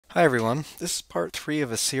Hi everyone, this is part 3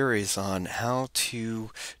 of a series on how to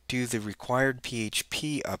do the required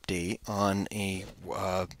PHP update on a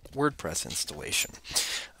WordPress installation.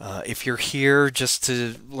 If you're here just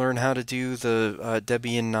to learn how to do the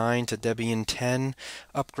Debian 9 to Debian 10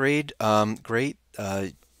 upgrade, great.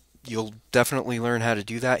 You'll definitely learn how to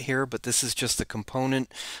do that here, but this is just a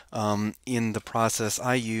component in the process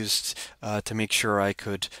I used to make sure I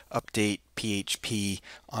could update PHP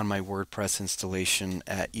on my WordPress installation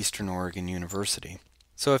at Eastern Oregon University.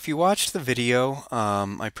 So if you watched the video,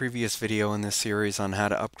 my previous video in this series on how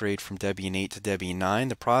to upgrade from Debian 8 to Debian 9,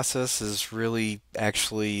 the process is really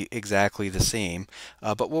actually exactly the same,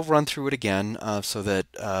 but we'll run through it again so that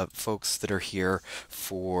folks that are here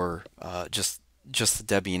for just the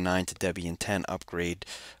Debian 9 to Debian 10 upgrade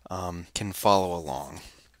can follow along.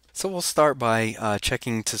 So we'll start by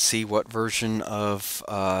checking to see what version of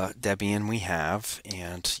Debian we have,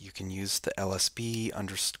 and you can use the lsb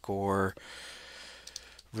underscore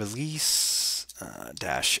release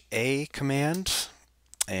dash a command,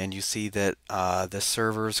 and you see that the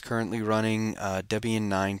server is currently running Debian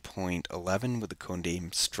 9.11 with the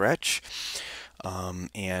codename stretch,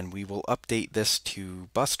 and we will update this to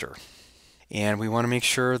Buster. And we want to make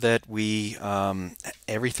sure that we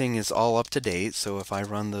everything is all up to date. So if I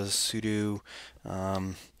run the sudo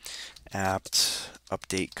apt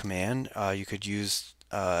update command, you could use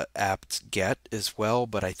apt get as well,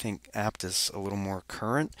 but I think apt is a little more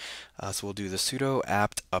current. So we'll do the sudo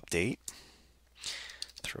apt update.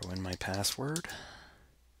 Throw in my password.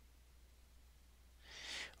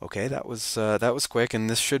 Okay, that was quick, and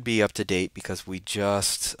this should be up to date because we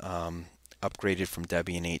just upgraded from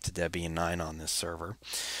Debian 8 to Debian 9 on this server.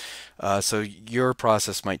 So your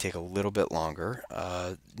process might take a little bit longer.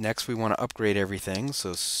 Next, we want to upgrade everything.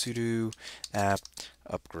 So sudo apt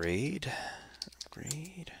upgrade,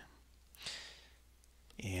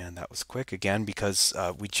 and that was quick again because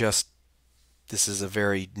this is a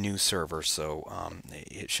very new server, so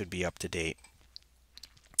it should be up to date.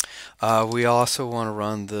 We also want to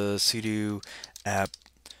run the sudo apt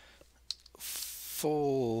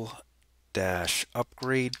full dash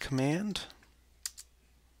upgrade command,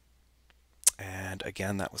 and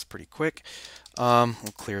again that was pretty quick. We'll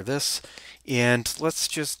clear this, and let's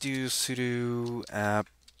just do sudo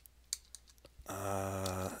apt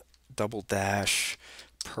double dash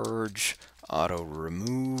purge auto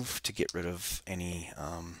remove to get rid of any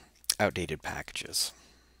outdated packages.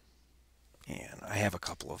 And I have a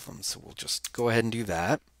couple of them, so we'll just go ahead and do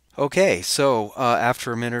that. Okay, so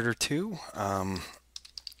after a minute or two,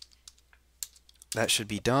 that should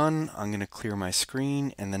be done. I'm going to clear my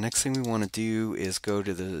screen, and the next thing we want to do is go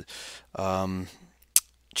to the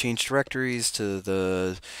change directories to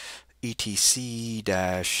the etc-apt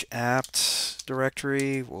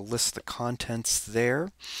directory. We'll list the contents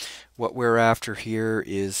there. What we're after here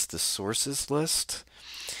is the sources list,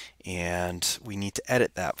 and we need to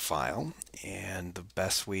edit that file. And the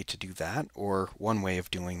best way to do that, or one way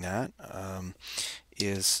of doing that,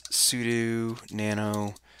 is sudo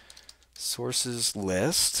nano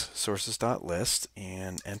sources.list,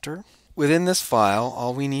 and enter. Within this file,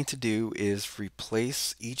 all we need to do is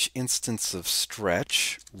replace each instance of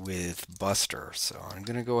stretch with Buster. So I'm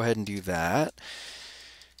going to go ahead and do that.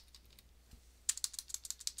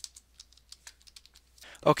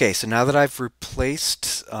 Okay, so now that I've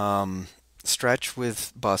replaced stretch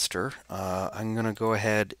with Buster, I'm going to go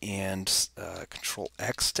ahead and Control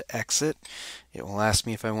X to exit. It will ask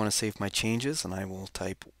me if I want to save my changes, and I will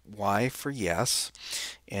type Y for yes.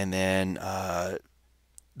 And then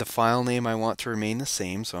the file name I want to remain the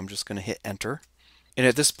same, so I'm just going to hit enter. And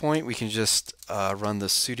at this point, we can just run the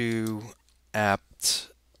sudo apt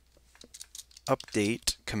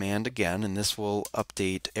update command again, and this will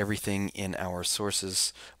update everything in our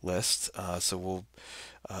sources list. So we'll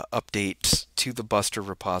update to the Buster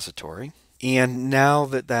repository. And now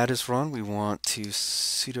that that is run, we want to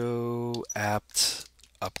sudo apt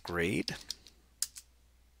upgrade.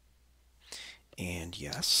 And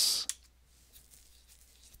yes.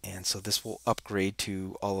 And so this will upgrade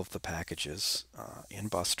to all of the packages in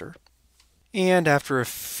Buster. And after a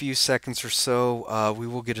few seconds or so, we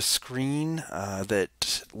will get a screen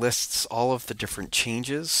that lists all of the different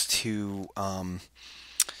changes to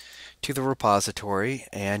the repository,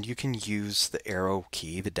 and you can use the arrow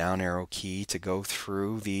key, the down arrow key, to go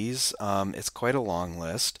through these. It's quite a long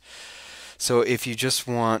list. So if you just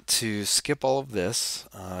want to skip all of this,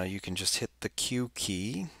 you can just hit the Q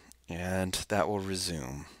key, and that will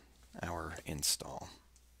resume our install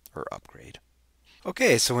or upgrade.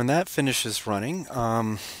 Okay, so when that finishes running,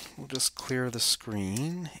 we'll just clear the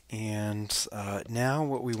screen, and now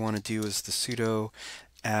what we want to do is the sudo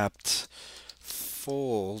apt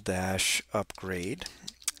full dash upgrade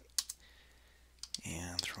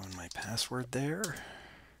and throw in my password there.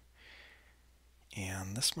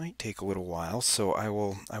 And this might take a little while, so I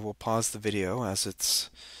will pause the video as it's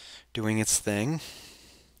doing its thing.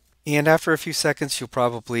 And after a few seconds, you'll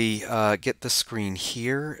probably get the screen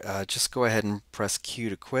here. Just go ahead and press Q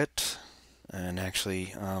to quit. And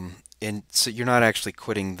actually, so you're not actually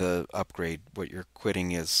quitting the upgrade. What you're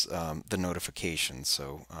quitting is the notification.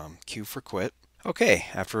 So Q for quit. Okay,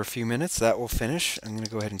 after a few minutes, that will finish. I'm going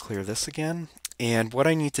to go ahead and clear this again. And what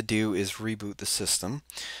I need to do is reboot the system.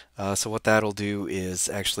 So what that'll do is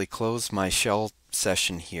actually close my shell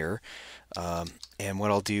session here. And what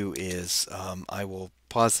I'll do is I will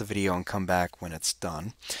pause the video and come back when it's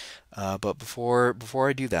done. But before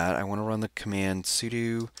I do that, I want to run the command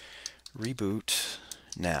sudo reboot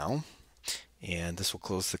now. And this will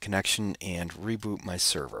close the connection and reboot my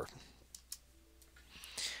server.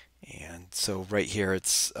 And so right here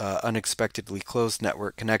it's unexpectedly closed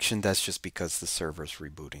network connection. That's just because the server is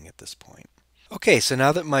rebooting at this point. Okay, so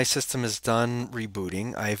now that my system is done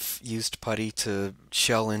rebooting, I've used PuTTY to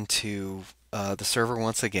shell into the server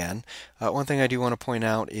once again. One thing I do want to point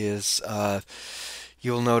out is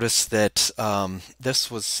you'll notice that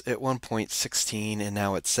this was at one point 16 and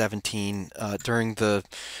now it's 17. During the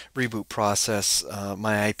reboot process,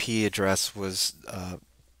 my IP address was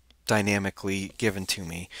dynamically given to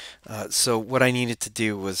me. So what I needed to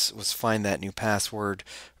do was find that new password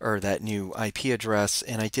or that new IP address,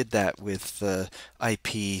 and I did that with the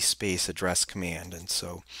IP space address command. And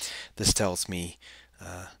so this tells me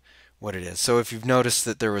what it is. So if you've noticed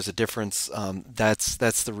that there was a difference,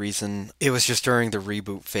 that's the reason. It was just during the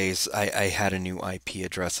reboot phase I had a new IP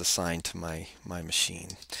address assigned to my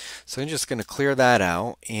machine. So I'm just going to clear that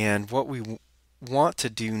out, and what we want to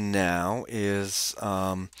do now is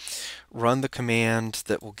run the command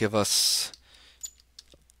that will give us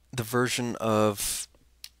the version of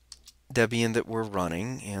Debian that we're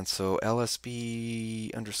running. And so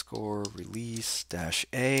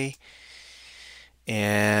lsb_release-a,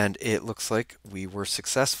 and it looks like we were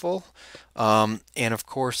successful. And of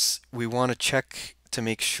course we want to check to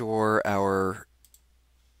make sure our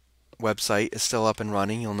website is still up and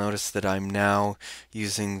running. You'll notice that I'm now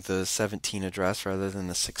using the 17 address rather than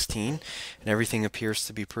the 16, and everything appears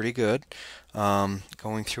to be pretty good.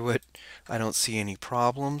 Going through it, I don't see any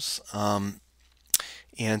problems.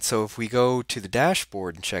 And so if we go to the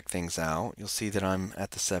dashboard and check things out, you'll see that I'm at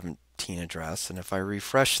the 17 address, and if I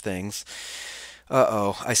refresh things,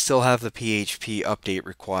 I still have the PHP update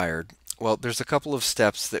required. Well, there's a couple of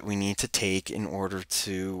steps that we need to take in order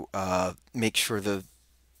to make sure the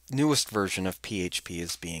newest version of PHP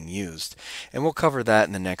is being used, and we'll cover that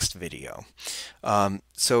in the next video.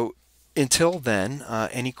 So until then,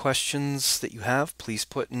 any questions that you have, please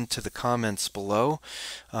put into the comments below.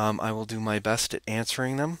 I will do my best at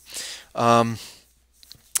answering them, and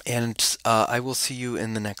I will see you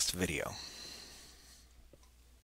in the next video.